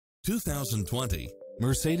2020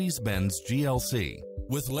 Mercedes-Benz GLC.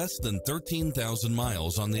 With less than 13,000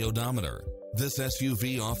 miles on the odometer, this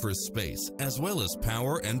SUV offers space as well as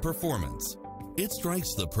power and performance. It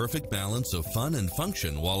strikes the perfect balance of fun and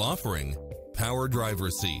function while offering power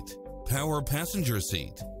driver seat, power passenger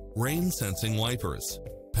seat, rain sensing wipers,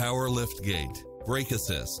 power liftgate, brake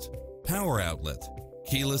assist, power outlet,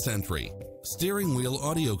 keyless entry, steering wheel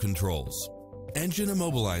audio controls, engine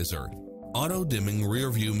immobilizer, auto dimming rear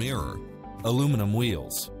view mirror, aluminum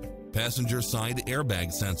wheels, passenger side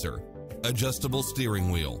airbag sensor, adjustable steering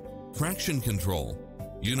wheel, traction control,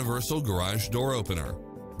 universal garage door opener,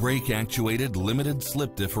 brake actuated limited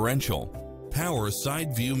slip differential, power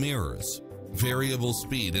side view mirrors, variable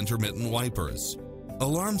speed intermittent wipers,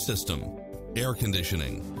 alarm system, air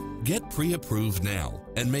conditioning. Get pre-approved now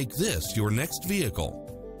and make this your next vehicle.